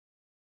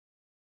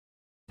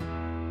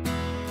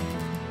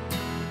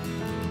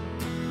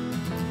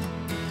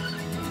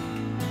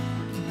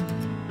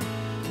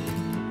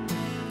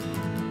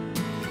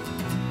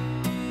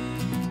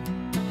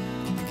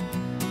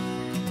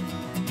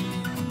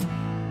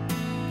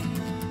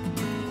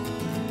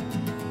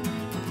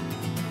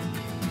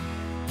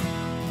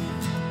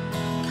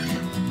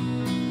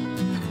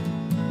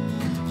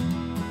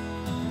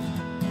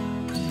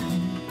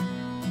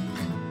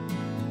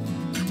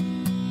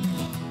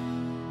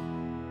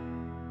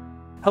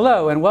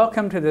Hello and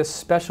welcome to this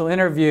special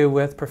interview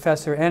with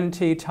Professor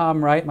N.T.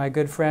 Tom Wright, my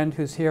good friend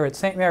who's here at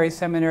St. Mary's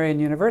Seminary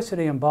and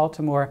University in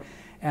Baltimore,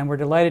 and we're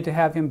delighted to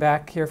have him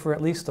back here for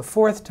at least the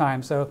fourth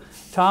time. So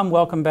Tom,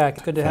 welcome back.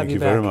 It's good to have you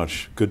back. Thank you very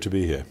much. Good to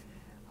be here.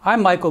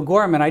 I'm Michael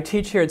Gorman. I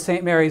teach here at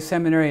St. Mary's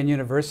Seminary and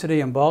University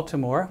in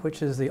Baltimore,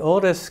 which is the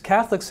oldest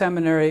Catholic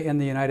seminary in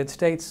the United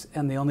States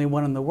and the only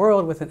one in the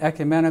world with an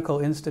ecumenical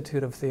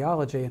institute of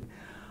theology.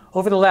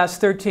 Over the last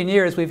 13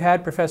 years, we've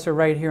had Professor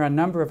Wright here on a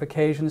number of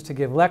occasions to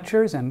give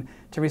lectures and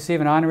to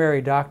receive an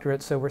honorary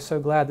doctorate, so we're so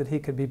glad that he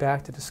could be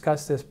back to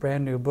discuss this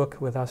brand new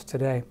book with us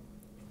today.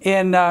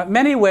 In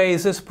many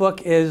ways, this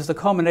book is the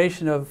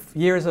culmination of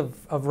years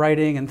of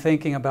writing and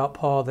thinking about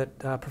Paul that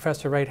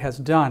Professor Wright has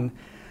done.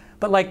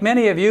 But like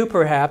many of you,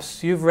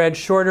 perhaps, you've read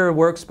shorter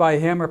works by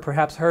him or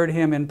perhaps heard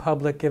him in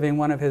public giving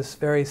one of his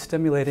very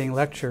stimulating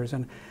lectures.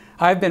 And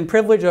I've been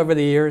privileged over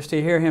the years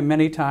to hear him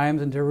many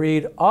times and to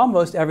read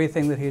almost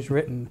everything that he's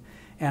written.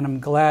 And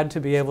I'm glad to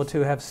be able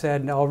to have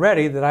said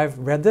already that I've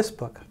read this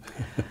book.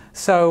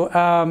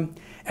 So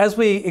as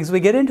we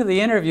get into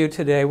the interview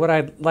today, what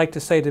I'd like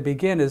to say to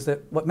begin is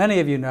that what many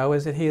of you know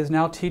is that he is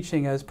now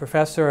teaching as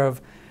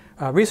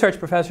research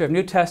professor of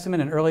New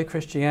Testament and Early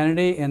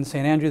Christianity in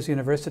St. Andrews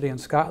University in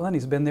Scotland.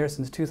 He's been there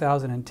since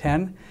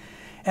 2010.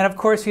 And of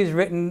course, he's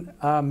written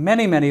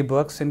many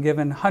books and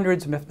given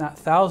hundreds, if not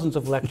thousands,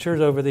 of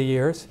lectures over the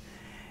years.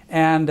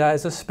 And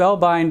is a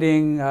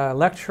spellbinding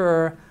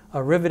lecturer,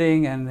 a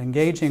riveting and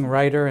engaging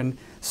writer, and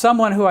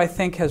someone who I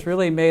think has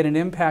really made an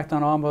impact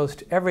on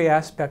almost every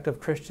aspect of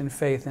Christian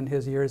faith in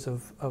his years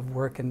of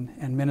work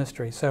and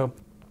ministry. So,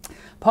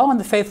 Paul and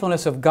the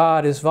Faithfulness of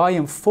God is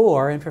volume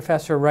 4 in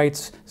Professor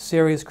Wright's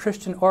series,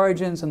 Christian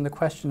Origins and the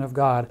Question of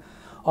God,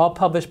 all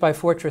published by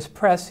Fortress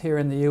Press here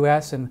in the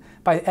U.S. and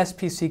by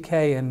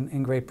SPCK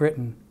in Great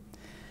Britain.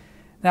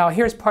 Now,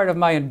 here's part of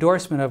my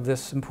endorsement of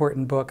this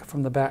important book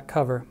from the back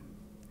cover.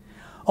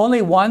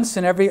 Only once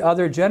in every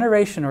other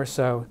generation or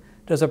so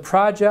does a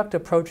project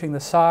approaching the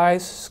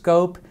size,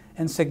 scope,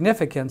 and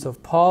significance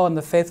of Paul and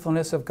the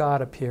Faithfulness of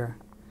God appear.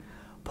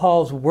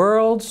 Paul's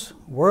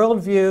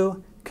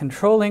worldview,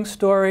 controlling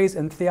stories,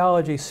 and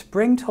theology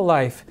spring to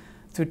life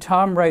through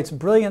Tom Wright's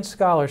brilliant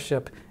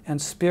scholarship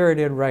and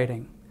spirited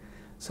writing.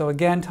 So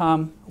again,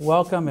 Tom,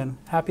 welcome and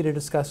happy to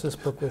discuss this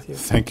book with you.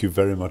 Thank you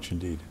very much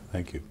indeed.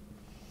 Thank you.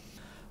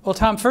 Well,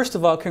 Tom, first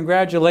of all,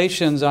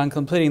 congratulations on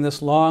completing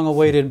this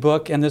long-awaited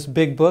book and this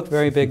big book,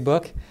 very big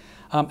book.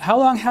 How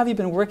long have you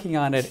been working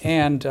on it,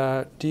 and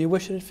do you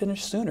wish it had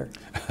finished sooner?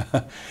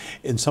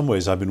 In some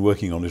ways, I've been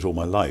working on it all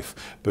my life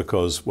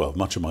because, well,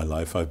 much of my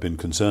life I've been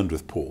concerned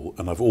with Paul,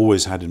 and I've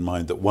always had in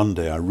mind that one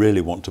day I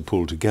really want to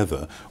pull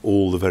together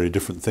all the very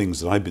different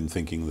things that I've been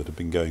thinking that have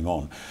been going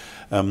on.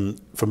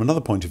 From another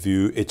point of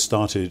view, it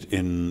started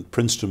in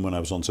Princeton when I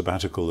was on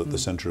sabbatical at the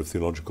Center of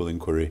Theological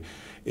Inquiry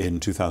in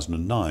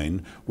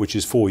 2009, which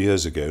is 4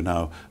 years ago.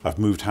 Now, I've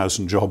moved house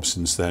and job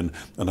since then,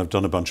 and I've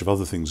done a bunch of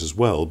other things as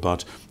well,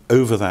 but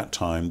over that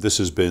time, this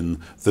has been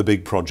the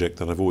big project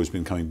that I've always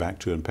been coming back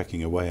to and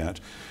pecking away at,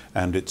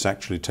 and it's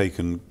actually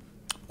taken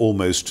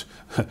almost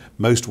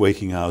most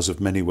waking hours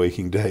of many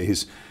waking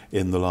days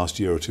in the last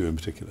year or two in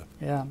particular.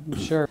 Yeah,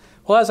 sure.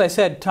 Well, as I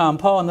said, Tom,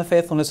 Paul and the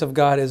Faithfulness of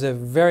God is a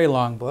very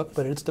long book,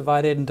 but it's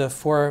divided into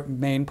 4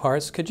 main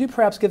parts. Could you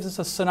perhaps give us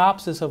a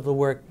synopsis of the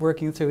work,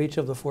 working through each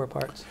of the 4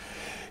 parts?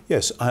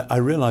 Yes, I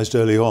realized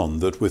early on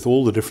that with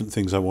all the different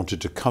things I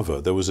wanted to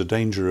cover, there was a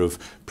danger of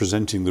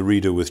presenting the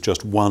reader with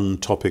just one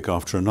topic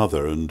after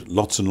another and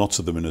lots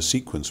of them in a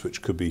sequence,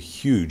 which could be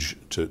huge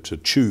to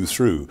chew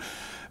through.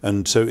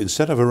 And so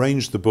instead I've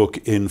arranged the book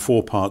in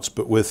 4 parts,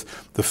 but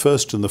with the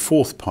first and the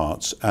fourth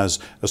parts as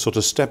a sort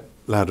of step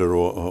ladder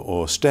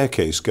or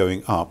staircase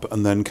going up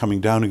and then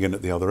coming down again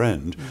at the other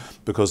end,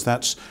 because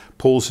that's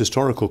Paul's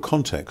historical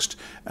context.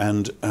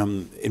 And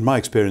in my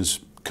experience,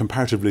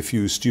 comparatively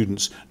few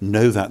students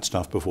know that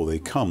stuff before they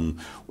come,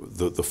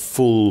 the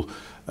full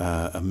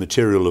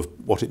material of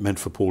what it meant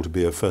for Paul to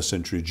be a first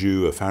century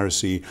Jew, a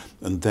Pharisee,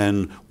 and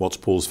then what's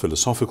Paul's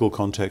philosophical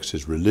context,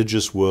 his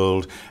religious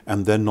world,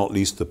 and then not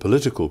least the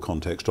political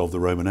context of the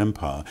Roman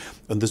Empire.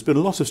 And there's been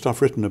a lot of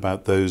stuff written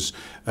about those,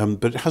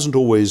 but it hasn't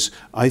always,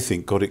 I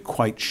think, got it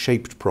quite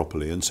shaped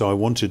properly. And so I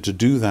wanted to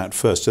do that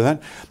first. So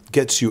that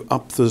gets you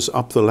up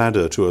the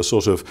ladder to a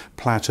sort of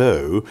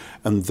plateau,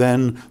 and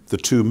then the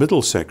 2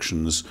 middle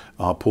sections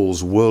are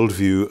Paul's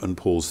worldview and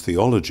Paul's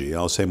theology.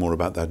 I'll say more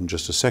about that in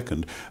just a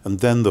second. And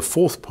then the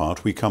 4th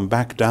part, we come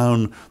back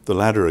down the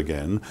ladder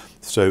again.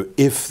 So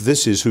if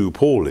this is who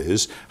Paul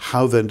is,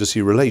 how then does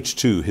he relate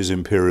to his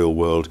imperial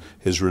world,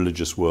 his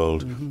religious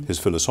world, his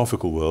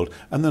philosophical world,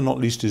 and then not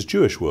least his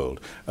Jewish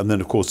world? And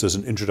then, of course, there's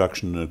an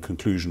introduction and a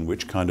conclusion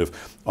which kind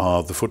of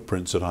are the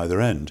footprints at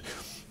either end.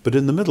 But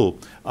in the middle,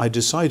 I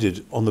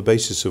decided, on the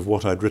basis of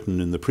what I'd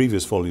written in the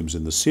previous volumes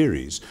in the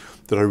series,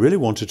 that I really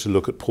wanted to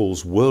look at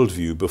Paul's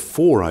worldview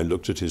before I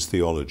looked at his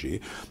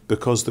theology,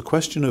 because the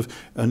question of,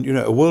 and you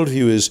know, a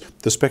worldview is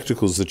the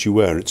spectacles that you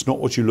wear. It's not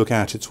what you look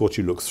at, it's what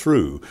you look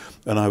through.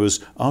 And I was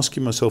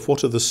asking myself,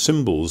 what are the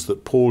symbols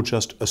that Paul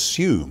just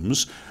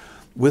assumes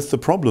with the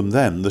problem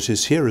then that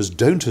his hearers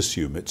don't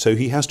assume it. So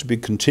he has to be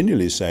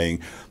continually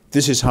saying,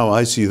 this is how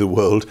I see the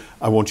world,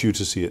 I want you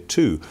to see it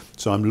too.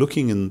 So I'm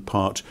looking in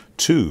part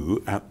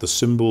 2 at the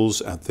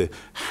symbols, at the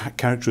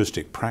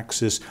characteristic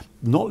praxis,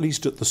 not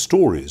least at the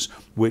stories,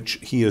 which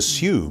he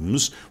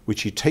assumes,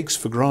 which he takes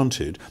for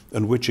granted,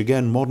 and which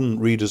again modern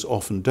readers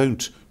often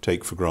don't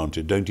take for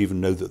granted, don't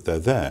even know that they're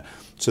there.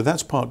 So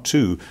that's part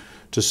 2,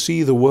 to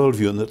see the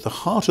worldview, and at the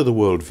heart of the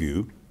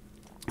worldview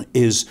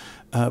is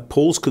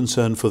Paul's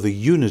concern for the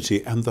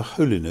unity and the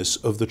holiness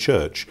of the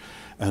church.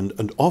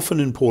 And often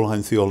in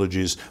Pauline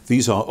theologies,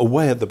 these are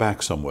away at the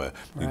back somewhere.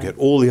 You get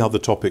all the other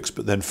topics,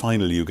 but then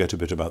finally you get a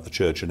bit about the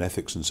church and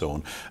ethics and so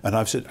on. And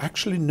I've said,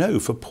 actually, no,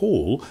 for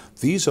Paul,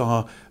 these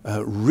are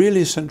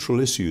really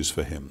central issues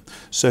for him.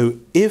 So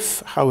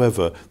if,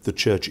 however, the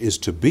church is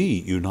to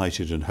be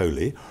united and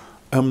holy,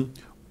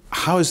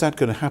 how is that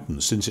going to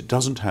happen, since it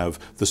doesn't have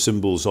the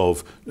symbols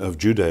of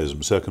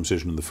Judaism,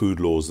 circumcision and the food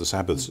laws, the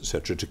Sabbaths,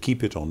 etc., to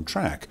keep it on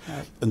track?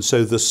 Right. And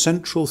so the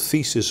central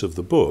thesis of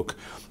the book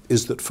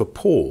is that for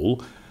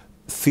Paul,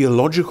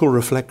 theological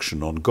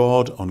reflection on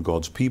God, on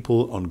God's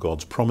people, on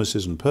God's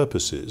promises and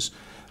purposes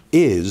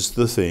is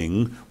the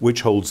thing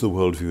which holds the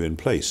worldview in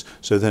place.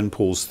 So then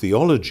Paul's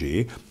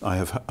theology,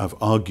 I've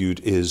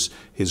argued, is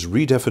his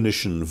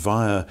redefinition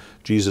via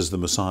Jesus the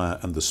Messiah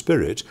and the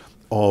Spirit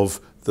of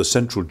the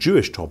central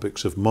Jewish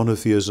topics of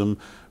monotheism,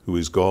 who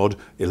is God,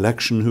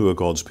 election, who are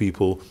God's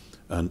people,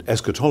 and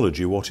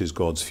eschatology, what is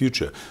God's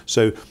future.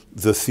 So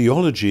the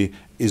theology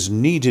is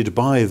needed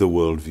by the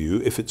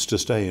worldview if it's to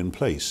stay in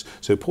place.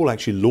 So Paul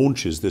actually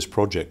launches this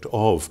project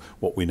of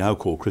what we now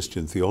call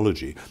Christian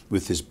theology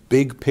with this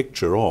big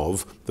picture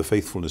of the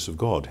faithfulness of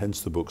God, hence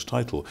the book's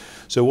title.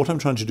 So what I'm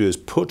trying to do is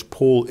put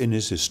Paul in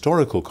his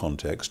historical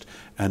context,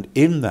 and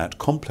in that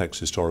complex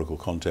historical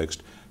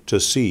context to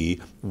see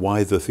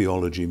why the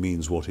theology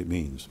means what it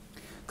means.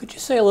 Could you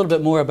say a little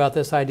bit more about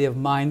this idea of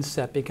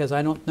mindset? Because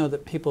I don't know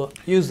that people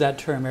use that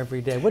term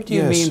every day. What do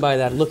you mean by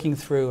that, looking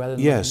through?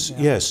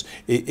 Yes.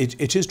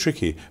 It is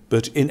tricky,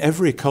 but in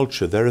every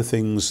culture there are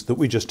things that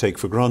we just take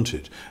for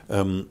granted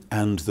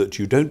and that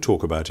you don't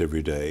talk about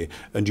every day,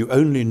 and you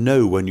only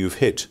know when you've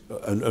hit.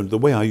 And the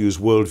way I use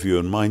worldview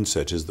and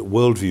mindset is that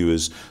worldview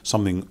is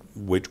something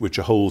which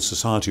a whole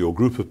society or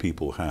group of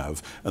people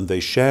have, and they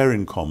share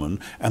in common,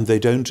 and they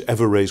don't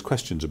ever raise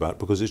questions about,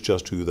 because it's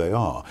just who they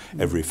are.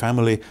 Every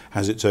family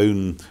has its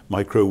own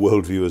micro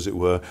worldview, as it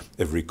were.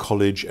 Every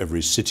college,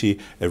 every city,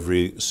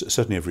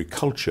 certainly every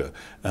culture,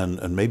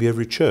 and maybe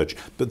every church.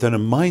 But then a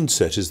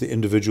mindset is the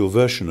individual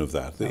version of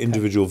that, the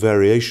individual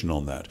variation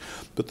on that.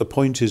 But the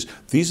point is,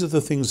 these are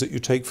the things that you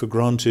take for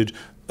granted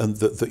and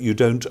that you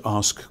don't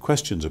ask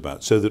questions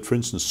about. So that, for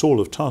instance, Saul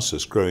of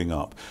Tarsus, growing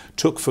up,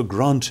 took for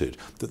granted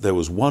that there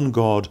was one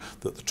God,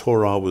 that the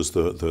Torah was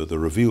the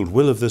revealed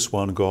will of this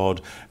one God,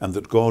 and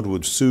that God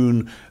would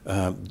soon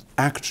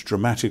act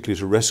dramatically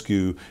to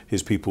rescue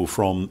his people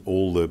from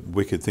all the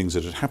wicked things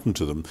that had happened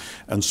to them.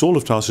 And Saul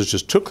of Tarsus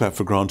just took that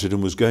for granted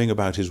and was going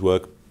about his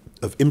work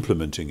of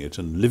implementing it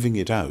and living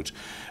it out.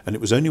 And it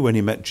was only when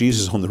he met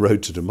Jesus on the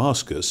road to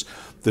Damascus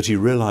that he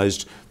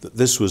realized that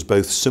this was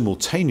both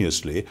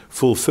simultaneously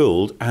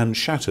fulfilled and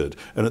shattered.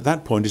 And at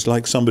that point, it's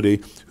like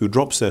somebody who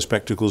drops their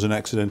spectacles and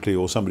accidentally,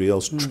 or somebody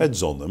else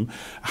treads on them.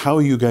 How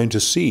are you going to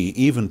see,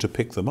 even to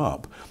pick them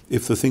up,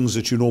 if the things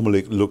that you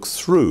normally look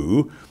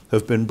through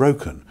have been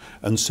broken?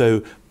 And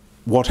so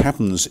what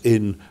happens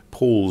in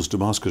Paul's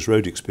Damascus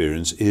Road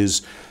experience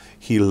is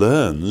he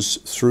learns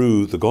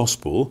through the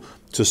gospel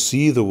to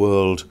see the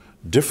world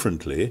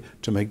differently,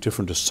 to make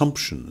different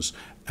assumptions.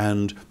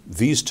 And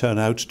these turn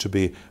out to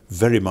be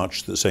very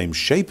much the same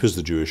shape as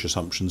the Jewish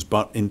assumptions,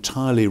 but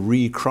entirely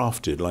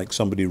recrafted, like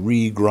somebody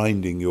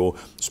re-grinding your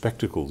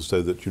spectacles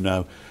so that you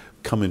now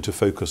come into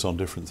focus on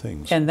different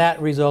things. And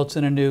that results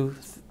in a new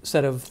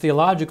set of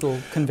theological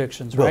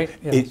convictions, right?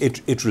 Well,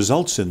 yes. It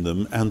results in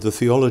them, and the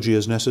theology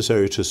is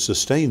necessary to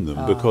sustain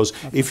them, because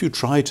if you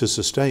try to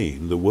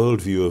sustain the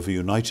worldview of a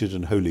united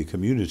and holy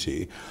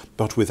community,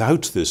 but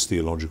without this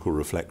theological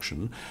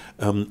reflection,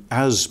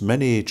 as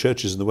many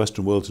churches in the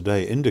Western world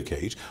today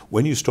indicate,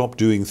 when you stop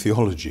doing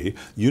theology,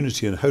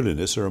 unity and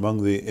holiness are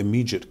among the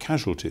immediate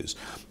casualties.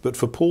 But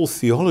for Paul,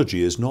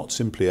 theology is not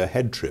simply a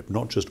head trip,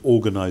 not just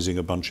organizing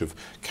a bunch of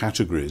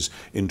categories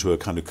into a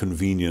kind of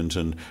convenient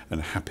and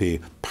happy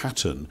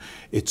pattern.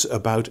 It's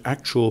about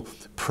actual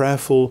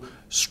prayerful,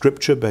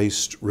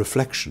 scripture-based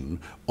reflection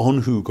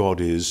on who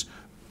God is,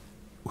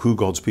 who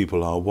God's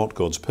people are, what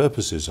God's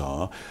purposes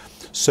are,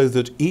 so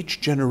that each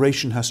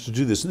generation has to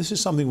do this. And this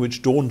is something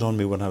which dawned on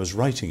me when I was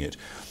writing it,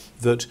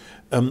 that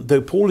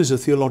though Paul is a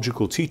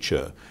theological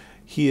teacher,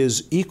 he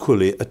is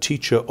equally a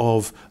teacher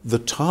of the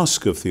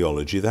task of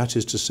theology. That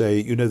is to say,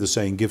 you know the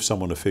saying, give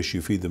someone a fish,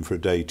 you feed them for a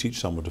day, teach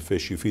someone to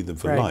fish, you feed them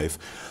for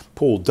life.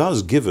 Paul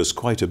does give us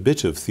quite a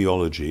bit of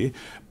theology,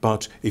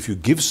 But if you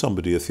give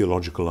somebody a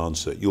theological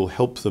answer, you'll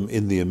help them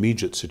in the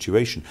immediate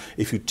situation.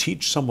 If you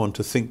teach someone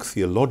to think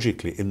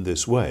theologically in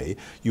this way,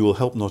 you will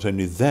help not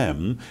only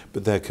them,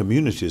 but their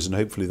communities and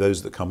hopefully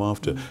those that come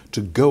after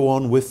to go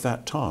on with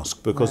that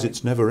task, because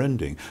it's never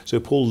ending. So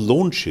Paul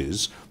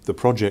launches the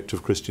project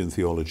of Christian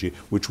theology,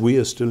 which we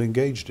are still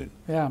engaged in.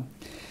 Yeah.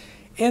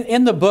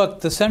 In the book,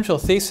 the central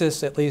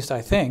thesis, at least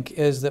I think,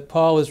 is that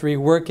Paul is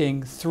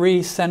reworking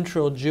three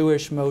central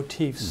Jewish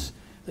motifs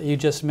that you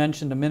just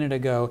mentioned a minute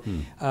ago.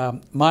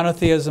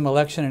 Monotheism,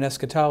 election, and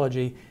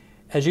eschatology,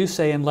 as you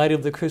say, in light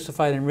of the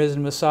crucified and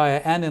risen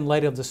Messiah and in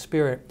light of the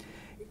Spirit.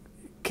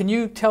 Can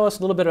you tell us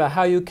a little bit about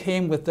how you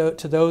came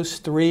to those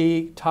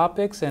three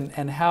topics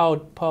and how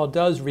Paul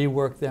does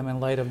rework them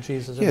in light of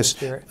Jesus and the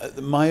Spirit? Yes,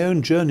 my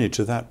own journey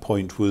to that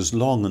point was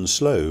long and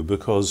slow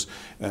because,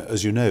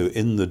 as you know,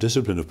 in the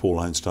discipline of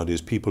Pauline studies,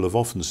 people have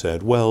often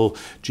said, well,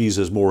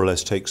 Jesus more or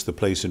less takes the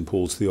place in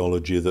Paul's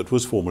theology that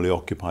was formerly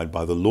occupied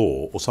by the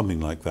law or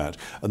something like that.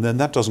 And then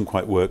that doesn't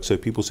quite work, so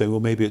people say, well,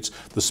 maybe it's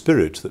the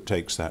Spirit that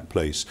takes that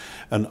place.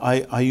 And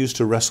I used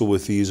to wrestle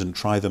with these and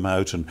try them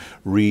out and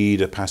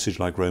read a passage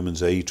like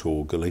Romans 8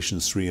 or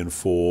Galatians 3 and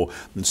 4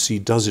 and see,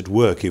 does it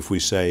work if we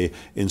say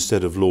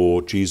instead of law,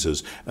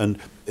 Jesus? And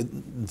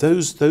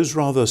those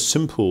rather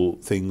simple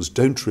things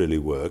don't really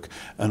work,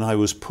 and I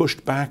was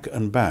pushed back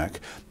and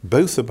back,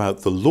 both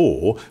about the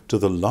law to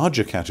the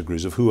larger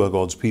categories of who are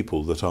God's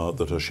people that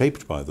are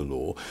shaped by the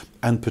law,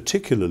 and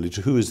particularly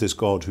to who is this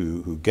God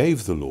who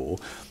gave the law.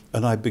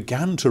 And I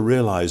began to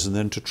realize, and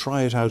then to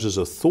try it out as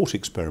a thought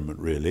experiment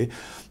really,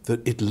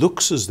 that it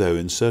looks as though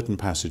in certain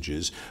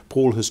passages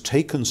Paul has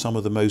taken some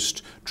of the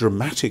most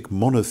dramatic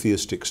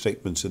monotheistic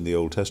statements in the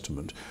Old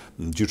Testament,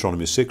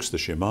 Deuteronomy 6, the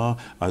Shema,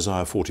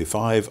 Isaiah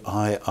 45,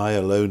 I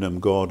alone am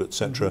God,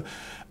 etc.,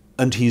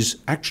 and he's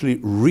actually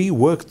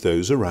reworked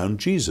those around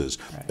Jesus.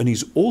 Right. And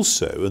he's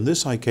also, and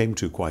this I came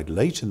to quite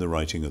late in the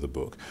writing of the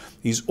book,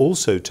 he's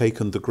also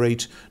taken the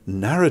great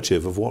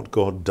narrative of what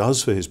God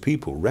does for his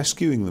people,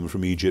 rescuing them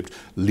from Egypt,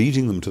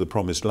 leading them to the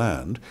promised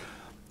land.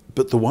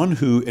 But the one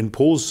who, in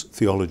Paul's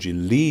theology,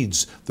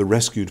 leads the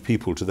rescued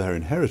people to their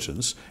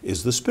inheritance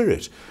is the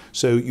Spirit.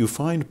 So you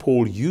find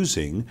Paul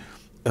using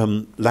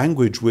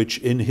language which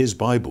in his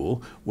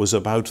Bible was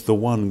about the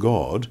one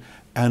God,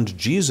 and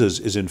Jesus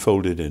is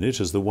enfolded in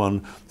it as the one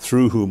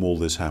through whom all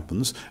this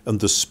happens, and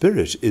the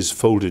Spirit is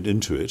folded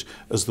into it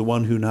as the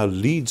one who now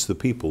leads the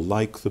people,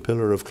 like the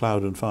pillar of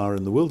cloud and fire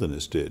in the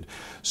wilderness did.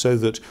 So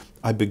that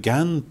I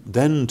began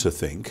then to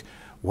think,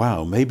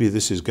 wow, maybe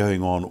this is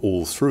going on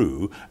all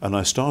through, and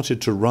I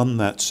started to run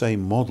that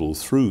same model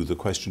through the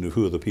question of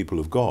who are the people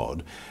of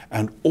God,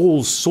 and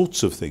all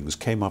sorts of things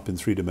came up in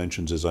three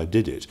dimensions as I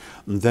did it.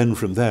 And then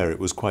from there it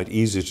was quite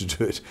easy to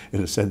do it,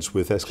 in a sense,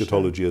 with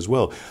eschatology as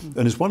well.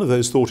 And it's one of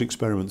those thought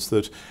experiments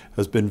that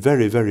has been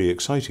very, very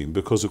exciting,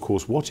 because of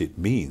course what it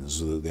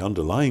means, the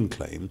underlying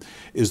claim,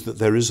 is that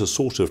there is a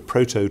sort of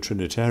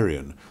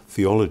proto-Trinitarian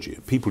theology.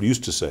 People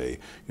used to say,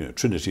 you know,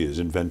 Trinity is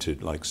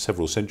invented like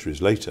several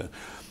centuries later.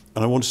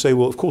 And I want to say,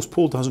 well, of course,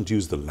 Paul doesn't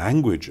use the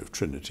language of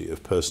Trinity,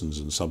 of persons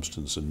and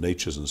substance and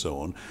natures and so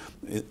on,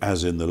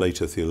 as in the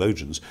later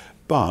theologians,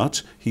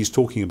 but he's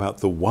talking about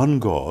the one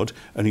God,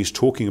 and he's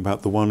talking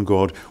about the one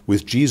God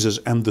with Jesus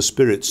and the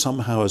Spirit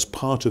somehow as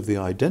part of the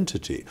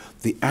identity,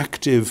 the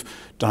active,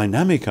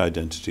 dynamic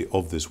identity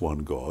of this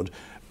one God.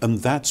 And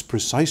that's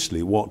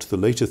precisely what the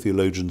later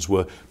theologians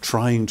were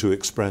trying to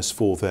express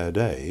for their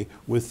day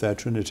with their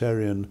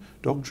Trinitarian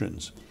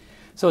doctrines.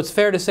 So it's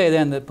fair to say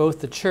then that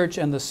both the Church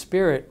and the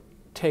Spirit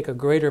take a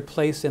greater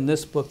place in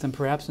this book than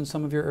perhaps in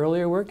some of your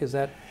earlier work? Is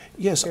that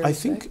yes? I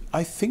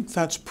think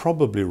that's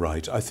probably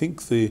right. I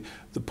think the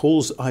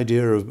Paul's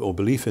idea of, or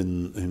belief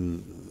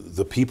in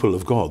the people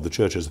of God, the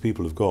Church as the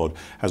people of God,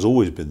 has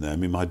always been there. I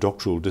mean, my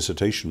doctoral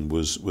dissertation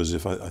was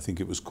if I think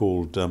it was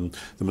called The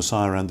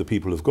Messiah and the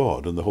People of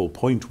God, and the whole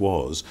point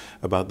was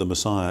about the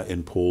Messiah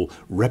in Paul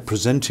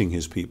representing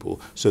his people,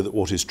 so that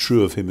what is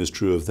true of him is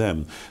true of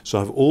them.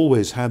 So I've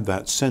always had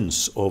that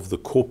sense of the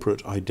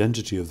corporate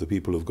identity of the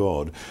people of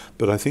God,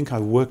 but I think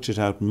I've worked it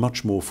out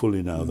much more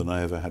fully now than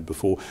I ever had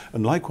before,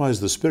 and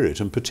likewise the Spirit,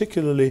 and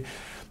particularly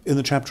in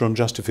the chapter on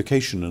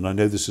justification, and I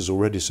know this has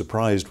already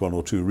surprised one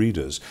or two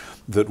readers,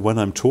 that when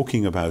I'm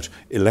talking about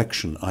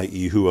election,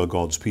 i.e. who are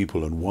God's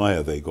people and why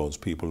are they God's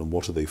people and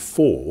what are they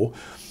for,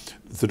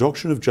 the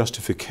doctrine of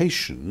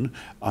justification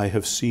I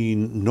have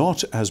seen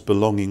not as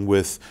belonging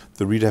with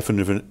the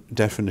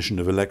redefinition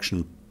of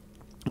election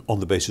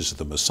on the basis of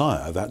the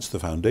Messiah, that's the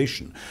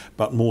foundation,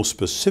 but more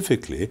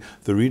specifically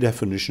the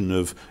redefinition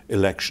of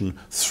election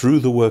through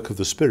the work of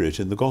the Spirit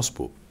in the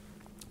gospel.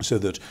 So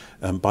that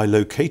by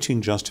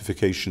locating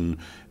justification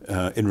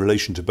in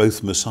relation to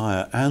both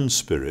Messiah and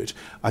Spirit,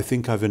 I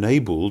think I've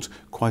enabled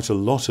quite a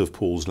lot of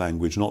Paul's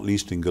language, not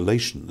least in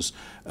Galatians,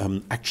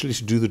 actually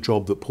to do the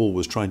job that Paul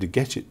was trying to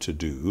get it to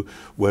do,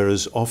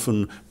 whereas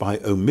often by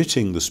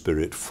omitting the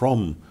Spirit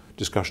from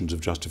discussions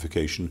of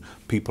justification,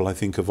 people, I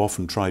think, have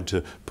often tried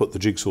to put the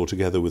jigsaw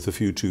together with a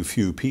few too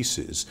few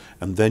pieces,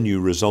 and then you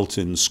result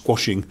in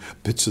squashing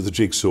bits of the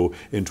jigsaw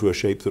into a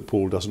shape that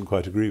Paul doesn't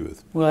quite agree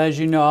with. Well, as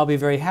you know, I'll be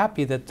very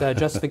happy that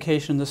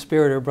justification and the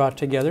Spirit are brought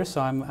together,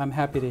 so I'm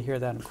happy to hear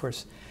that, of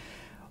course.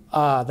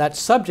 That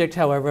subject,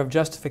 however, of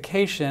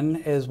justification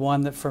is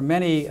one that for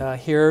many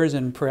hearers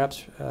and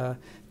perhaps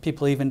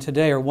people even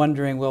today are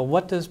wondering, well,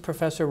 what does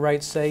Professor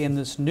Wright say in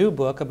this new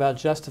book about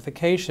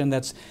justification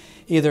that's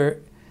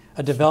either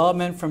a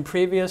development from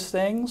previous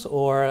things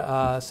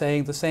or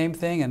saying the same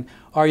thing? And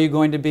are you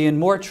going to be in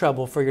more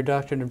trouble for your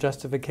doctrine of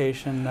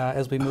justification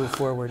as we move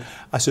forward?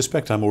 I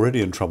suspect I'm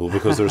already in trouble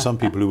because there are some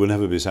people who will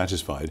never be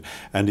satisfied,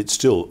 and it's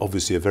still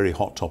obviously a very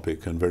hot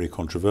topic and very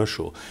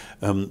controversial.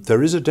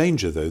 There is a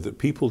danger, though, that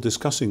people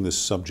discussing this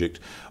subject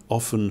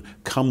often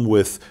come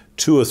with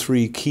 2 or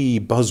 3 key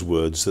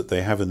buzzwords that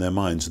they have in their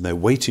minds, and they're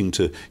waiting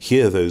to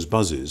hear those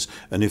buzzes,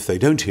 and if they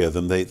don't hear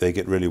them, they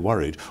get really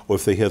worried, or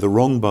if they hear the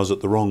wrong buzz at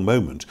the wrong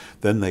moment,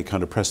 then they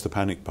kind of press the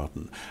panic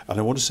button. And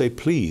I want to say,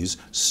 please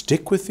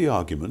stick with the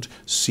argument,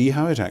 see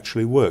how it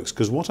actually works,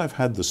 because what I've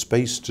had the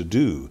space to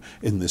do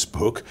in this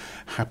book,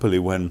 happily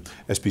when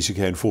SPCK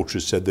and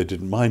Fortress said they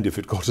didn't mind if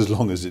it got as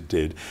long as it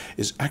did,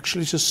 is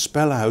actually to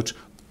spell out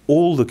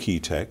all the key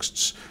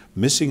texts,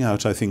 missing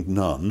out, I think,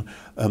 none,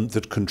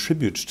 that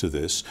contribute to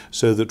this,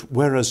 so that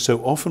whereas so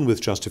often with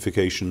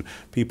justification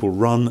people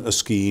run a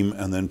scheme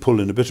and then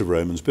pull in a bit of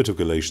Romans, bit of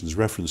Galatians,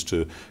 reference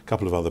to a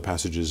couple of other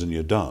passages and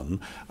you're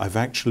done, I've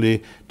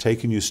actually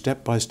taken you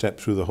step by step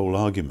through the whole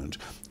argument.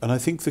 And I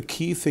think the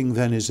key thing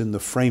then is in the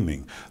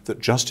framing, that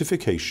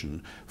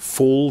justification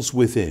falls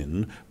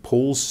within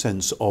Paul's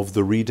sense of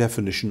the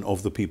redefinition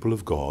of the people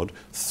of God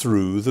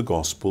through the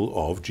gospel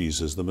of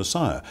Jesus the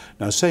Messiah.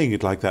 Now, saying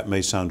it like that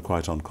may sound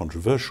quite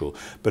uncontroversial,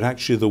 but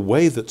actually the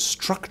way that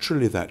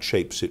structurally that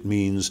shapes it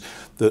means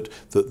that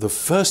the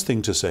first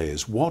thing to say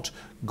is what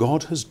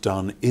God has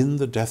done in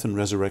the death and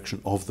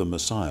resurrection of the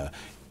Messiah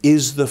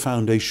is the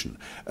foundation,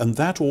 and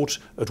that ought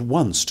at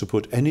once to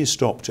put any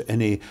stop to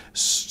any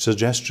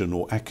suggestion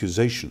or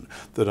accusation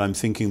that I'm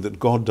thinking that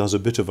God does a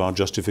bit of our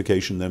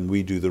justification, then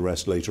we do the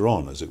rest later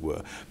on, as it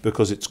were,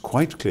 because it's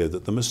quite clear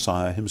that the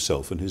Messiah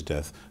himself and his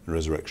death and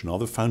resurrection are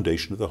the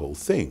foundation of the whole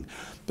thing.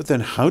 But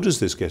then how does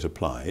this get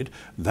applied?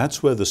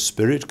 That's where the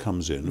Spirit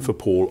comes in for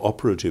Paul,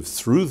 operative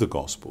through the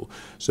gospel,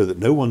 so that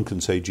no one can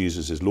say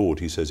Jesus is Lord,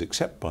 he says,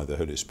 except by the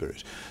Holy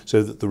Spirit.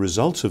 So that the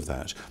result of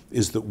that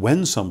is that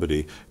when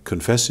somebody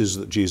confesses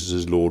that Jesus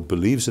is Lord,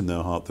 believes in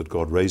their heart that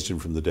God raised him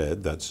from the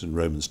dead, that's in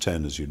Romans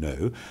 10, as you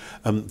know,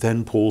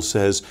 then Paul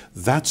says,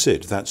 that's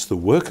it, that's the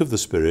work of the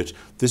Spirit,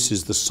 this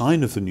is the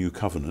sign of the new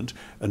covenant,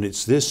 and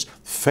it's this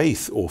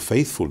faith or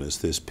faithfulness,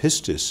 this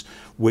pistis,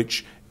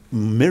 which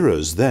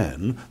mirrors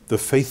then the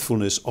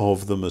faithfulness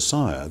of the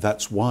Messiah.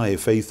 That's why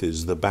faith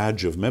is the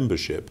badge of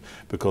membership,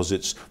 because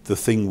it's the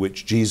thing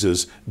which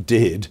Jesus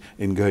did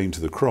in going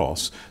to the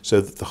cross, so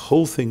that the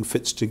whole thing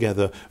fits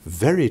together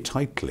very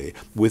tightly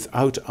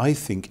without, I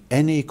think,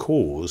 any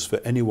cause for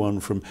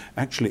anyone from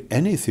actually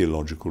any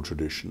theological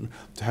tradition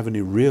to have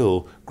any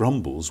real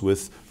grumbles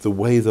with the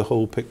way the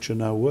whole picture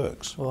now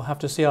works. We'll have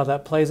to see how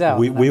that plays out.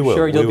 We will. I'm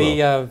sure you'll be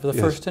the Yes.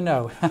 first to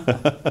know.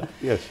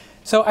 Yes.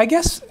 So I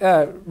guess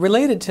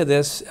related to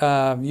this,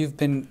 you've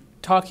been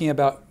talking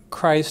about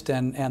Christ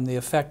and the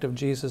effect of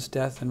Jesus'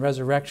 death and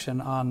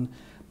resurrection on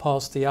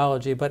Paul's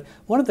theology. But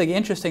one of the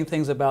interesting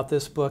things about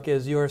this book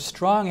is your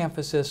strong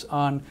emphasis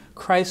on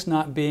Christ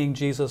not being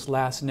Jesus'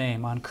 last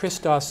name, on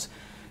Christos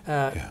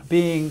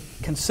being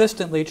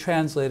consistently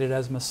translated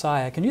as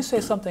Messiah. Can you say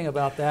something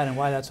about that and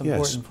why that's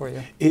important for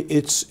you?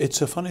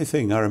 It's a funny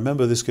thing. I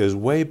remember this goes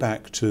way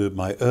back to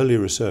my early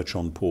research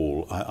on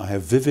Paul. I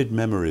have vivid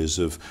memories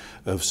of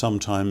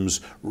sometimes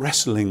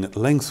wrestling at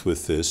length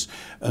with this,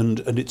 and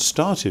it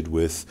started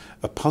with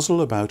a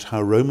puzzle about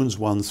how Romans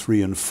 1,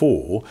 3 and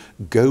 4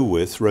 go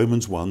with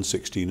Romans 1,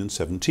 16 and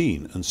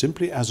 17. And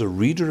simply as a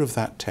reader of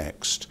that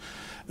text,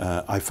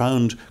 I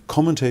found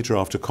commentator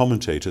after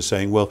commentator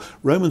saying, well,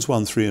 Romans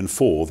 1, 3 and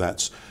 4,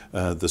 that's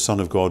the Son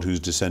of God who's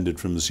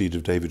descended from the seed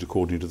of David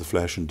according to the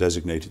flesh and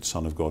designated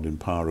Son of God in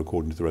power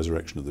according to the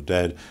resurrection of the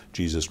dead,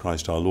 Jesus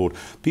Christ our Lord.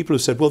 People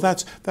have said, well,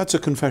 that's a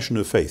confession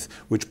of faith,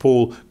 which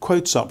Paul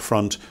quotes up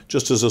front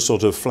just as a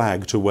sort of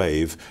flag to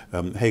wave,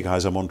 hey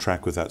guys, I'm on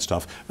track with that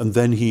stuff, and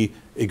then he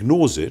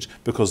ignores it,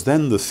 because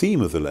then the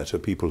theme of the letter,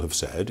 people have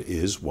said,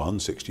 is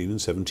 1, 16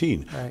 and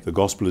 17. Right. The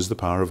gospel is the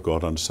power of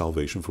God unto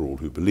salvation for all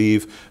who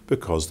believe,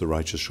 because the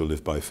righteous shall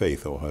live by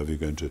faith, or however you're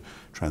going to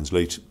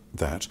translate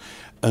that.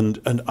 And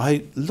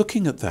I,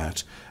 looking at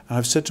that,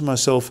 I've said to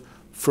myself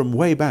from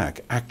way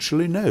back,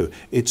 actually no,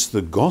 it's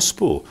the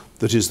gospel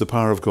that is the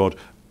power of God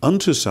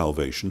unto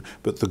salvation,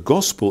 but the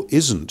gospel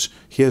isn't,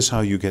 here's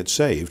how you get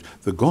saved.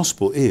 The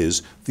gospel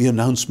is the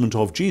announcement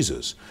of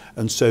Jesus.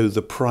 And so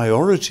the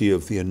priority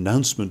of the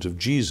announcement of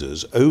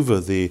Jesus over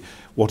the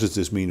what does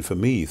this mean for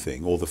me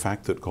thing, or the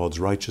fact that God's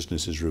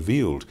righteousness is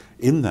revealed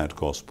in that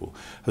gospel,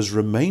 has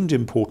remained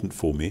important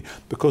for me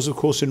because, of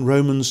course, in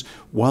Romans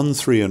 1,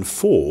 3 and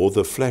 4,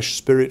 the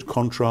flesh-spirit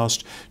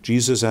contrast,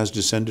 Jesus as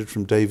descended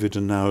from David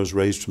and now is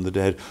raised from the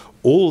dead,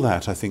 all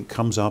that, I think,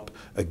 comes up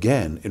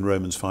again in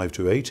Romans 5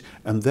 to 8,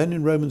 and then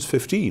in Romans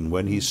 15,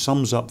 when he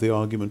sums up the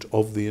argument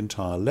of the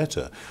entire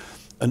letter.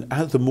 And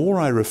the more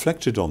I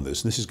reflected on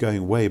this, and this is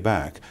going way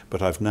back,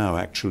 but I've now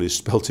actually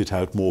spelt it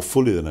out more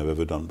fully than I've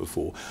ever done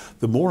before,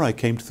 the more I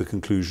came to the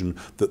conclusion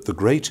that the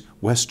great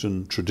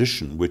Western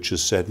tradition, which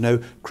has said, no,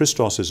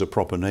 Christos is a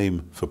proper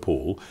name for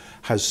Paul,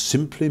 has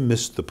simply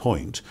missed the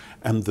point,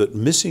 and that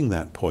missing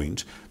that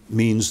point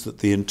means that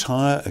the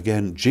entire,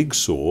 again,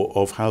 jigsaw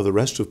of how the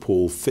rest of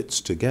Paul fits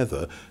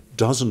together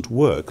doesn't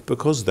work,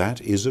 because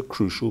that is a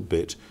crucial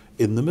bit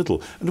in the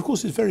middle. And of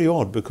course it's very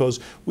odd, because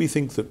we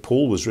think that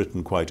Paul was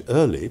written quite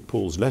early,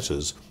 Paul's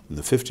letters in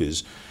the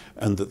 50s,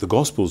 and that the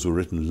Gospels were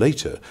written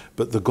later,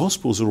 but the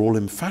Gospels are all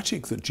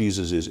emphatic that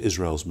Jesus is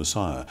Israel's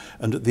Messiah.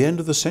 And at the end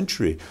of the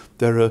century,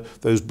 there are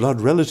those blood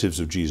relatives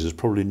of Jesus,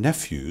 probably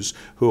nephews,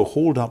 who are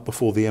hauled up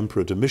before the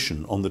Emperor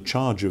Domitian on the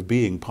charge of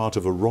being part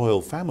of a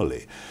royal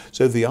family.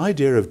 So the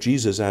idea of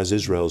Jesus as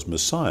Israel's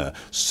Messiah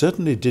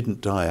certainly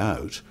didn't die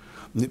out.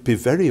 It'd be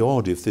very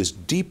odd if this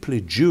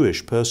deeply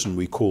Jewish person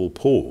we call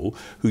Paul,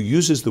 who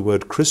uses the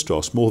word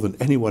Christos more than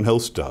anyone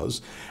else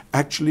does,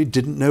 actually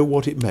didn't know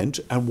what it meant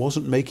and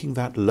wasn't making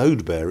that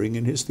load-bearing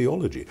in his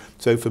theology.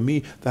 So for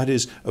me, that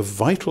is a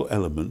vital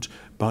element,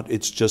 but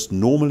it's just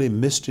normally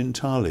missed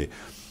entirely.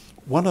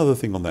 One other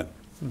thing on that.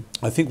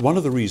 I think one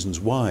of the reasons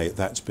why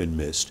that's been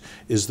missed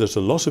is that a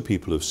lot of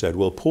people have said,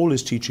 well, Paul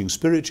is teaching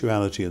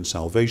spirituality and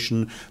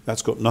salvation.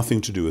 That's got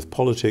nothing to do with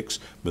politics.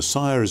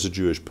 Messiah is a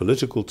Jewish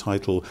political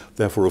title.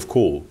 Therefore, of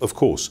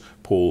course,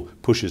 Paul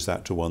pushes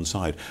that to one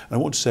side. And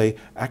I want to say,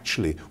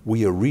 actually,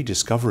 we are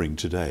rediscovering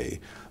today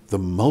the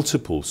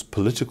multiple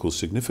political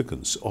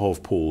significance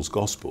of Paul's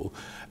gospel.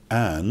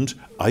 And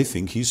I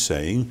think he's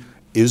saying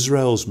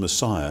Israel's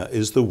Messiah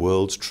is the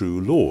world's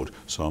true Lord.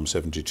 Psalm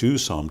 72,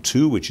 Psalm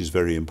 2, which is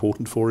very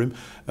important for him,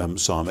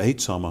 Psalm 8,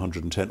 Psalm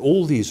 110,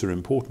 all these are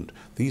important.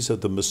 These are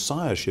the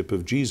Messiahship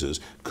of Jesus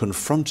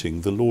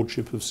confronting the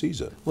lordship of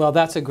Caesar. Well,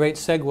 that's a great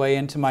segue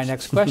into my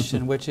next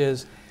question, which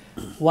is,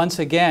 once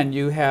again,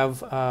 you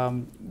have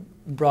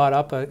brought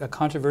up a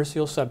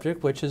controversial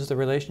subject, which is the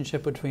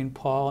relationship between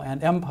Paul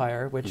and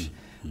empire, which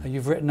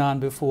you've written on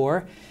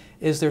before.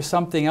 Is there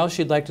something else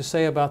you'd like to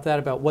say about that,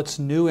 about what's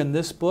new in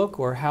this book,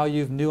 or how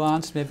you've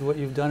nuanced maybe what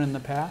you've done in the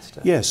past?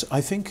 Yes, I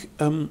think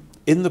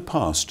in the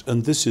past,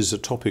 and this is a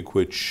topic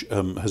which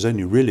has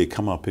only really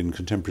come up in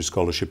contemporary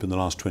scholarship in the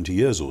last 20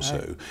 years or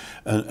so,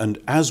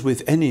 and as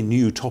with any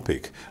new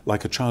topic,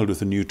 like a child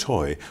with a new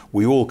toy,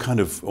 we all kind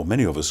of, or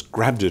many of us,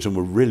 grabbed it and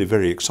were really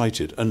very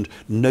excited, and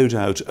no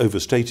doubt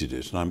overstated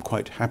it. And I'm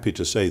quite happy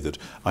to say that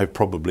I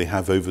probably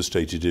have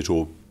overstated it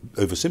or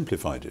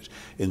oversimplified it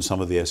in some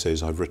of the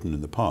essays I've written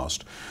in the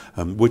past,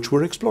 which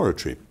were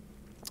exploratory.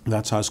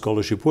 That's how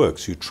scholarship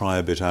works. You try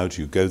a bit out,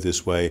 you go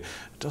this way,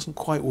 it doesn't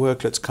quite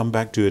work, let's come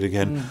back to it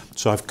again.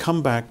 So I've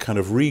come back, kind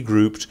of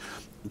regrouped,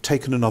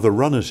 taken another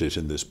run at it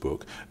in this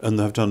book, and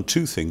I've done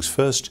two things.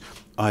 First,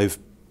 I've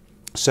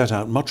set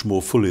out much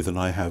more fully than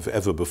I have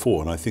ever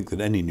before, and I think that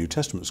any New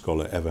Testament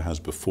scholar ever has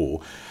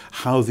before,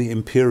 how the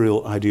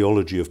imperial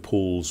ideology of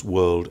Paul's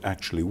world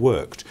actually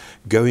worked,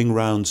 going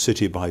round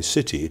city by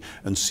city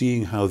and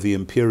seeing how the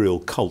imperial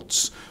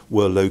cults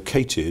were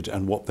located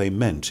and what they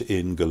meant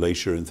in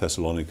Galatia and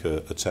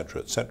Thessalonica,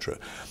 etc., etc.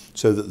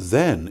 So that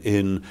then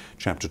in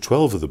chapter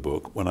 12 of the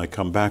book, when I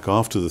come back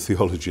after the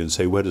theology and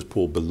say, where does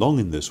Paul belong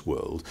in this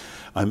world,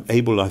 I'm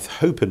able, I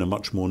hope, in a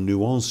much more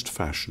nuanced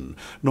fashion,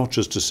 not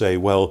just to say,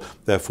 well,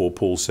 therefore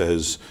Paul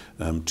says,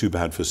 too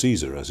bad for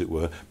Caesar, as it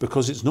were,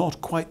 because it's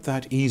not quite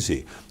that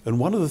easy. And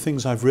one of the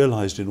things I've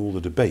realized in all the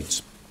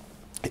debates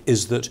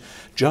is that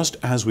just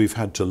as we've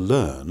had to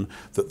learn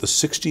that the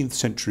 16th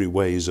century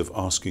ways of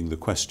asking the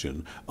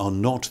question are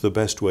not the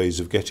best ways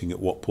of getting at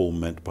what Paul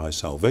meant by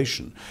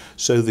salvation,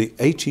 so the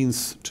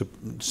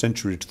 18th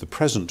century to the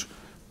present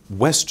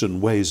Western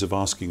ways of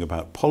asking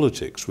about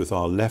politics with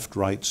our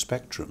left-right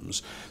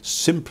spectrums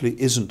simply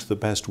isn't the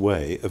best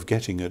way of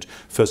getting at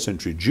first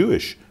century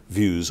Jewish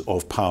views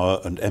of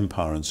power and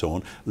empire and so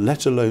on,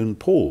 let alone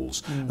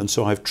Paul's. And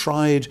so I've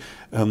tried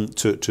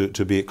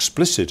to be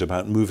explicit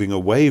about moving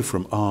away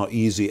from our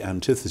easy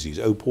antitheses.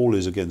 Oh, Paul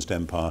is against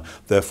empire,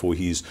 therefore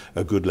he's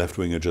a good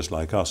left-winger just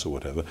like us or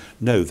whatever.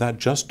 No, that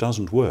just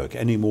doesn't work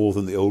any more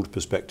than the old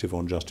perspective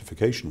on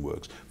justification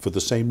works. For the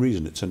same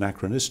reason, it's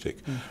anachronistic.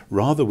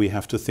 Rather, we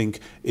have to think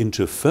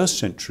into first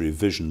century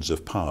visions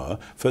of power,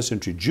 first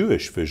century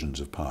Jewish visions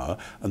of power,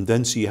 and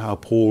then see how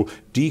Paul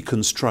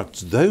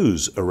deconstructs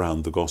those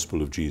around the gospel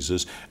of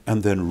Jesus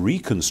and then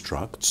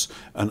reconstructs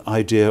an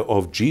idea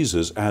of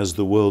Jesus as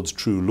the world's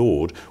true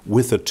Lord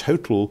with a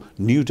total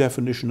new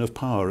definition of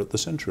power at the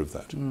center of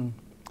that.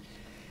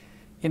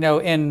 You know,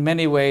 in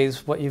many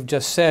ways, what you've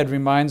just said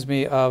reminds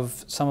me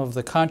of some of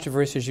the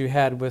controversies you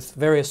had with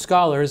various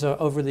scholars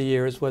over the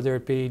years, whether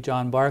it be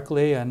John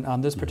Barclay and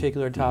on this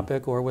particular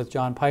topic, or with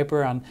John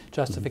Piper on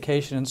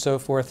justification and so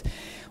forth.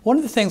 One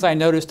of the things I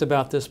noticed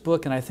about this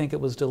book, and I think it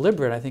was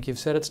deliberate, I think you've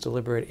said it's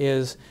deliberate,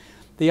 is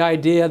the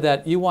idea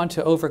that you want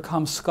to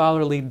overcome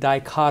scholarly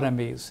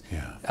dichotomies.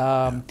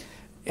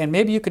 And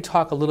maybe you could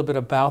talk a little bit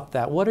about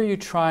that. What are you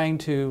trying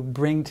to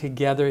bring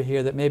together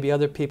here that maybe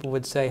other people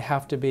would say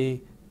have to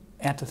be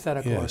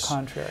antithetical or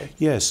contrary?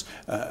 Yes,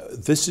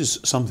 this is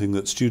something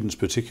that students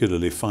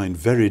particularly find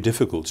very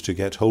difficult to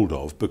get hold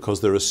of,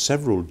 because there are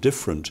several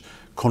different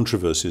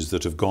controversies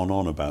that have gone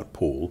on about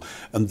Paul,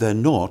 and they're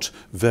not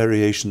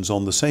variations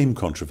on the same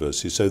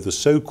controversy. So the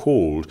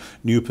so-called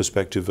new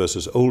perspective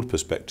versus old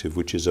perspective,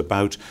 which is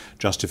about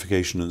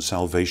justification and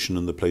salvation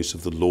and the place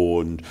of the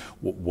law, and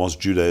was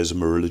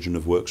Judaism a religion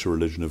of works or a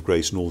religion of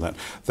grace, and all that,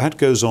 that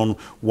goes on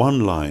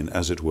one line,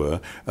 as it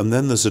were. And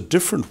then there's a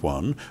different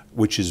one,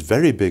 which is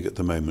very big at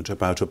the moment,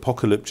 about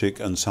apocalyptic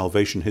and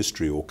salvation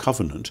history, or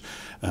covenant,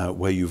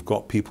 where you've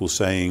got people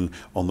saying,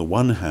 on the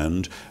one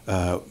hand,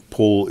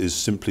 Paul is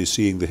simply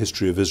seeing the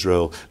history of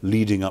Israel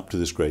leading up to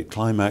this great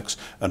climax,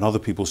 and other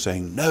people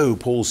saying, no,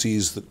 Paul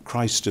sees the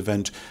Christ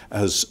event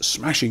as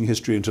smashing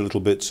history into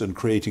little bits and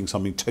creating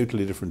something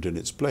totally different in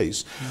its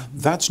place.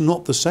 That's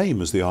not the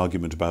same as the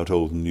argument about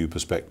old and new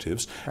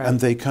perspectives, and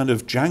they kind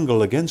of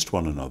jangle against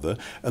one another.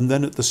 And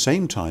then at the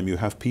same time you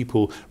have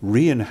people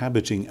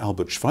re-inhabiting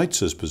Albert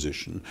Schweitzer's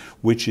position,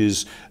 which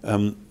is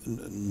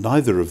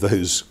neither of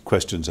those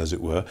questions, as it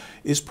were.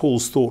 Is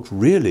Paul's thought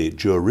really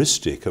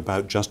juristic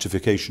about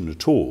justification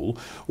at all,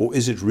 or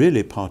is it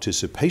really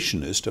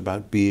participationist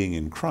about being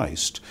in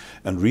Christ?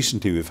 And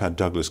recently we've had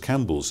Douglas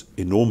Campbell's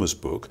enormous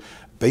book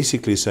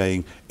basically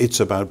saying it's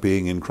about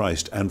being in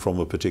Christ and from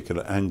a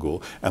particular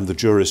angle, and the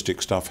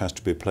juristic stuff has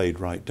to be played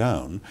right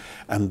down.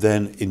 And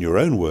then in your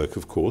own work,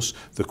 of course,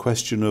 the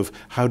question of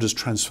how does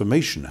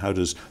transformation, how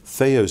does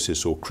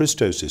theosis or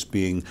Christosis,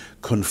 being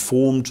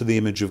conformed to the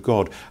image of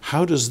God,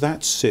 how does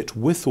that sit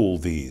with all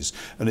these?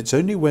 And it's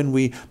only when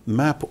we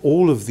map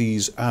all of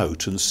these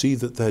out and see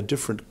that they're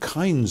different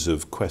kinds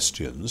of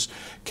questions,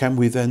 can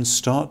we then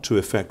start to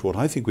effect what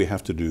I think we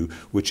have to do,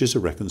 which is a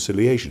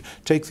reconciliation.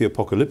 Take the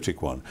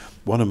apocalyptic one.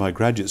 One of my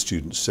graduate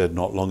students said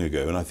not long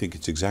ago, and I think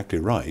it's exactly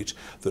right,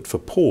 that for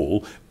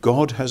Paul,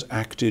 God has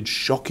acted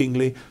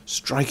shockingly,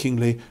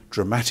 strikingly,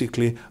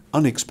 dramatically,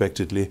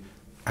 unexpectedly,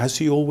 as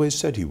he always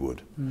said he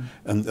would.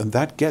 And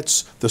that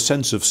gets the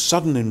sense of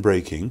sudden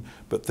inbreaking,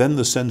 but then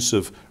the sense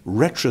of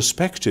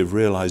retrospective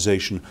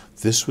realization,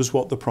 this was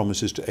what the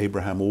promises to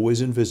Abraham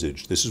always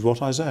envisaged. This is what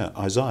Isaiah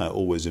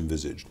always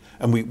envisaged.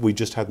 And we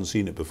just hadn't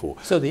seen it before.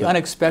 So the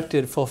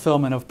unexpected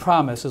fulfillment of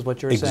promise is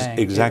what you're saying.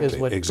 Exactly. Is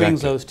what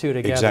brings those two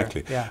together.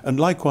 Exactly. Yeah. And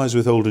likewise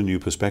with old and new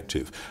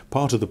perspective.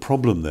 Part of the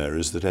problem there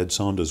is that Ed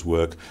Sanders'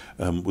 work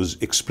was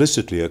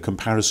explicitly a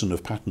comparison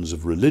of patterns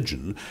of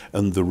religion,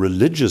 and the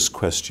religious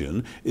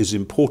question is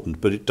important,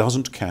 but it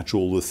doesn't catch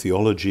all the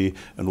theology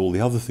and all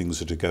the other things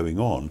that are going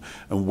on.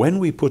 And when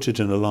we put it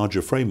in a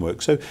larger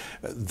framework, so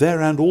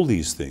there and all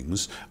these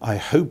things, I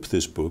hope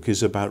this book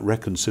is about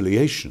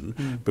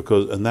reconciliation,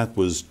 because, and that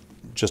was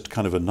just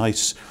kind of a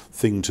nice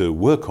thing to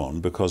work on,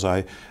 because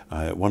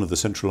one of the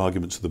central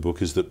arguments of the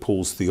book is that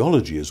Paul's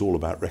theology is all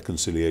about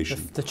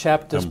reconciliation.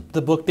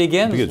 The book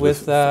begins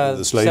with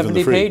the slave 70 and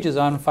the free. pages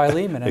on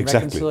Philemon and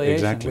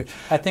reconciliation, which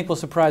I think will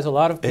surprise a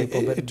lot of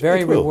people, but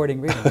very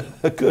rewarding reading.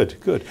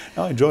 Good.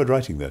 I enjoyed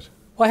writing that.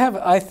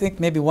 Well, I think,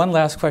 maybe one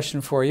last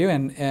question for you,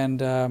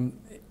 and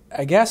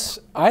I guess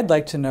I'd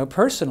like to know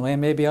personally,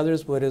 and maybe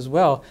others would as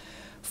well,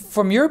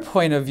 from your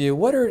point of view,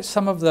 what are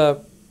some of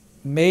the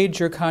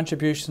major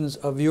contributions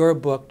of your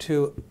book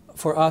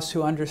for us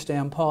who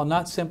understand Paul,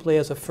 not simply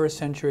as a first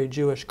century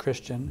Jewish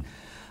Christian,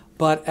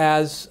 but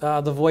as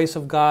the voice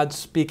of God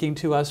speaking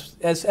to us,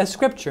 as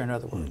Scripture, in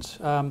other words?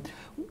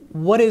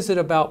 What is it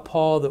about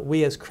Paul that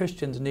we as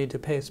Christians need to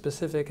pay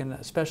specific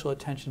and special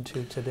attention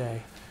to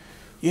today?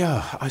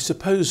 Yeah, I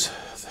suppose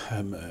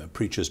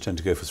preachers tend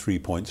to go for 3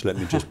 points. Let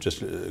me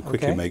just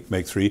quickly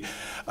make three.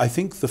 I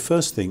think the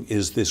first thing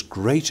is this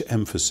great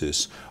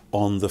emphasis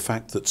on the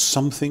fact that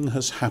something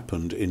has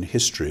happened in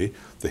history,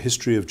 the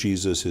history of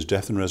Jesus, his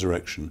death and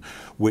resurrection,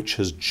 which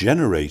has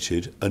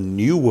generated a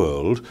new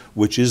world,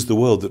 which is the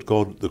world that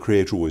God, the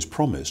Creator, always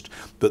promised,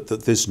 but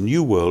that this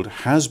new world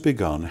has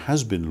begun,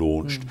 has been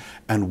launched,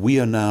 and we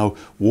are now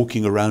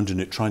walking around in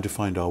it trying to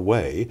find our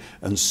way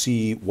and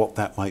see what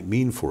that might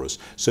mean for us.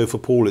 So for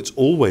Paul, it's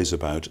always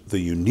about the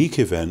unique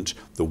event,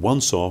 the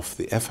once-off,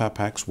 the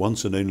ephapax,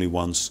 once and only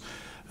once.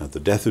 The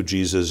death of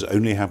Jesus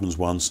only happens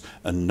once,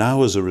 and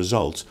now as a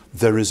result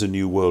there is a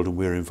new world and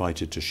we're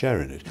invited to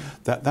share in it.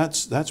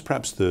 That's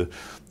perhaps the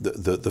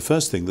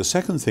first thing. The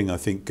second thing, I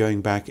think,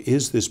 going back,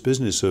 is this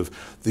business of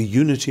the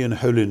unity and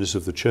holiness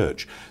of the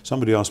church.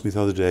 Somebody asked me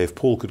the other day, if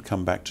Paul could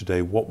come back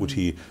today, what would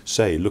he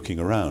say looking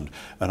around?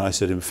 And I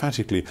said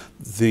emphatically,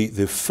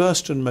 the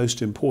first and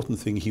most important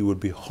thing he would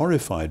be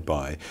horrified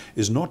by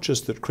is not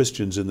just that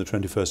Christians in the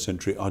 21st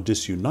century are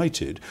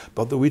disunited,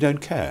 but that we don't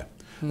care.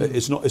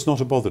 It's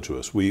not a bother to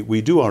us.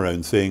 We do our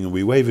own thing and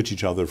we wave at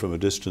each other from a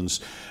distance.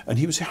 And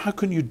he would say, how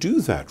can you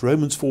do that?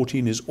 Romans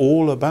 14 is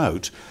all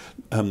about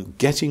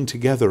getting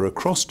together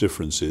across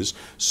differerences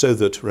so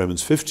that,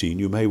 Romans 15,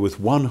 you may with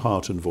one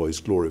heart and voice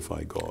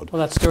glorify God. Well,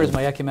 that stirs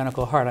my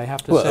ecumenical heart, I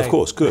have to say. Well, of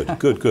course, good,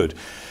 good.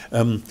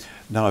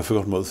 Now I've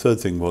forgotten what the third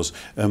thing was.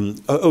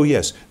 Oh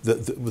yes,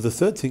 the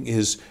third thing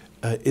is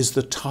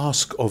the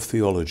task of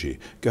theology.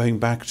 Going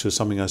back to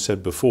something I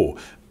said before,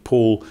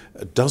 Paul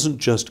doesn't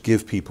just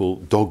give people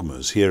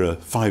dogmas, here are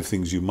 5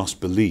 things you must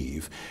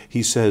believe.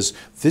 He says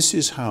this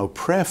is how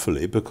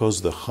prayerfully,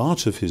 because the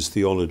heart of his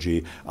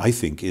theology, I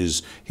think,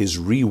 is his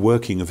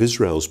reworking of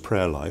Israel's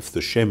prayer life,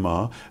 the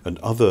Shema and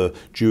other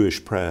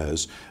Jewish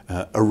prayers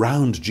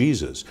around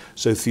Jesus.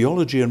 So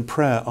theology and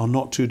prayer are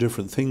not 2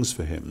 different things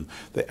for him.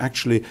 They're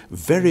actually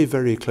very,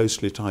 very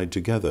closely tied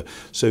together.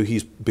 So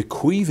he's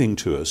bequeathing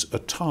to us a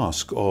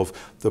task of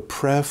the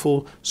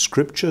prayerful,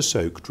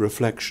 scripture-soaked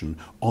reflection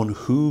on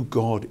who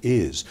God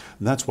is.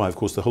 And that's why, of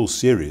course, the whole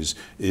series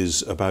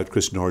is about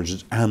Christian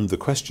origins and the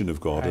question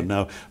of God, right. And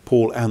now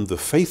Paul and the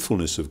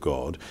faithfulness of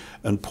God.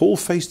 And Paul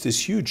faced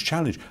this huge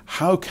challenge.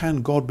 How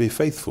can God be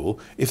faithful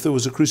if there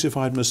was a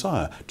crucified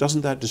Messiah?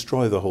 Doesn't that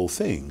destroy the whole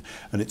thing?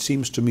 And it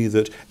seems to me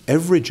that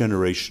every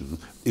generation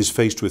is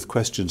faced with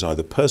questions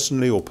either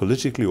personally or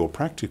politically or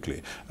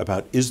practically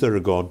about, is there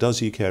a God? Does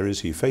he care? Is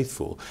he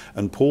faithful?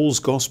 And Paul's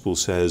gospel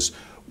says,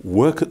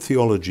 work at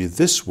theology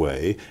this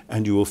way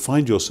and you will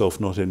find yourself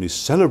not only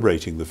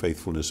celebrating the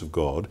faithfulness of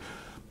God,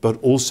 but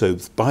also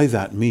by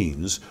that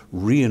means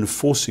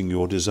reinforcing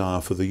your desire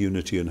for the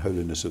unity and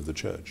holiness of the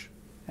church.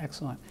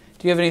 Excellent.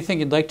 Do you have anything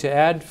you'd like to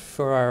add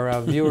for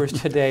our viewers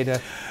today to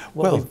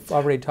what we've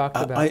already talked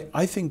about?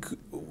 I think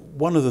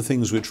one of the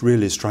things which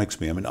really strikes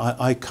me, I mean,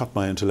 I cut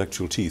my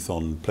intellectual teeth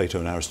on Plato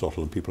and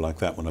Aristotle and people like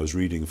that when I was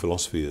reading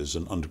philosophy as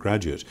an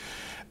undergraduate.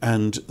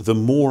 And the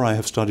more I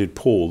have studied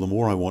Paul, the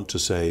more I want to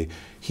say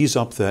he's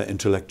up there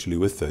intellectually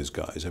with those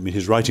guys. I mean,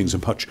 his writings are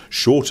much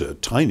shorter,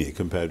 tiny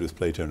compared with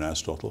Plato and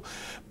Aristotle.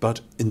 But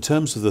in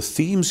terms of the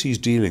themes he's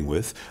dealing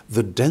with,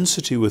 the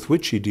density with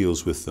which he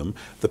deals with them,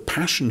 the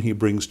passion he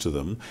brings to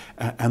them,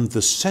 and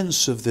the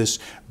sense of this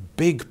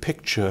big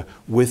picture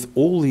with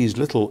all these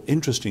little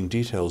interesting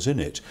details in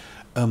it,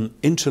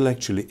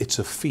 intellectually, it's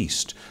a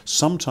feast.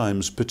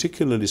 Sometimes,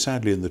 particularly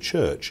sadly in the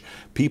church,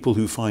 people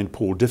who find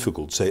Paul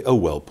difficult say, oh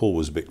well, Paul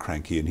was a bit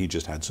cranky and he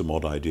just had some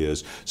odd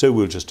ideas, so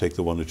we'll just take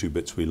the 1 or 2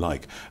 bits we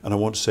like. And I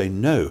want to say,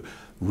 no,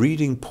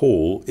 reading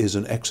Paul is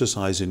an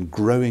exercise in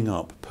growing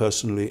up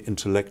personally,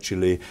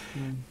 intellectually,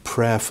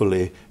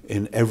 prayerfully,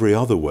 in every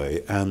other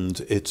way, and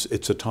it's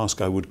a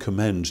task I would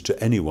commend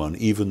to anyone,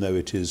 even though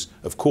it is,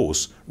 of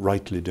course,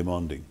 rightly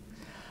demanding.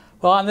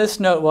 Well, on this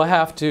note, we'll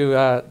have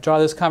to draw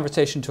this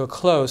conversation to a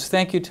close.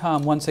 Thank you,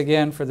 Tom, once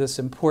again for this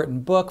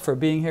important book, for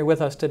being here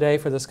with us today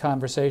for this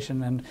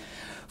conversation, and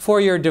for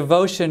your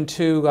devotion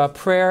to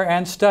prayer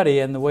and study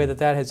and the way that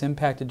that has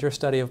impacted your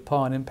study of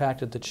Paul and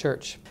impacted the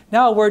church.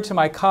 Now a word to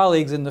my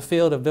colleagues in the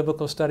field of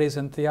biblical studies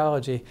and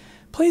theology.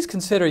 Please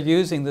consider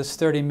using this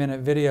 30-minute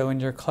video in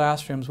your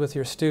classrooms with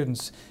your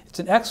students. It's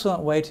an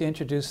excellent way to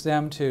introduce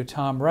them to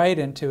Tom Wright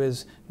and to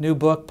his new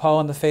book,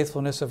 Paul and the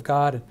Faithfulness of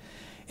God.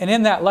 And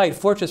in that light,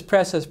 Fortress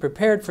Press has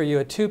prepared for you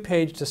a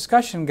 2-page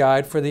discussion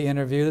guide for the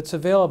interview that's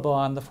available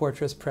on the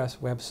Fortress Press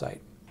website.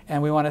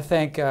 And we want to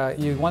thank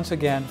you once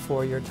again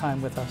for your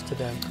time with us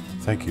today.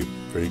 Thank you.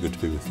 Very good to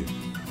be with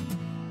you.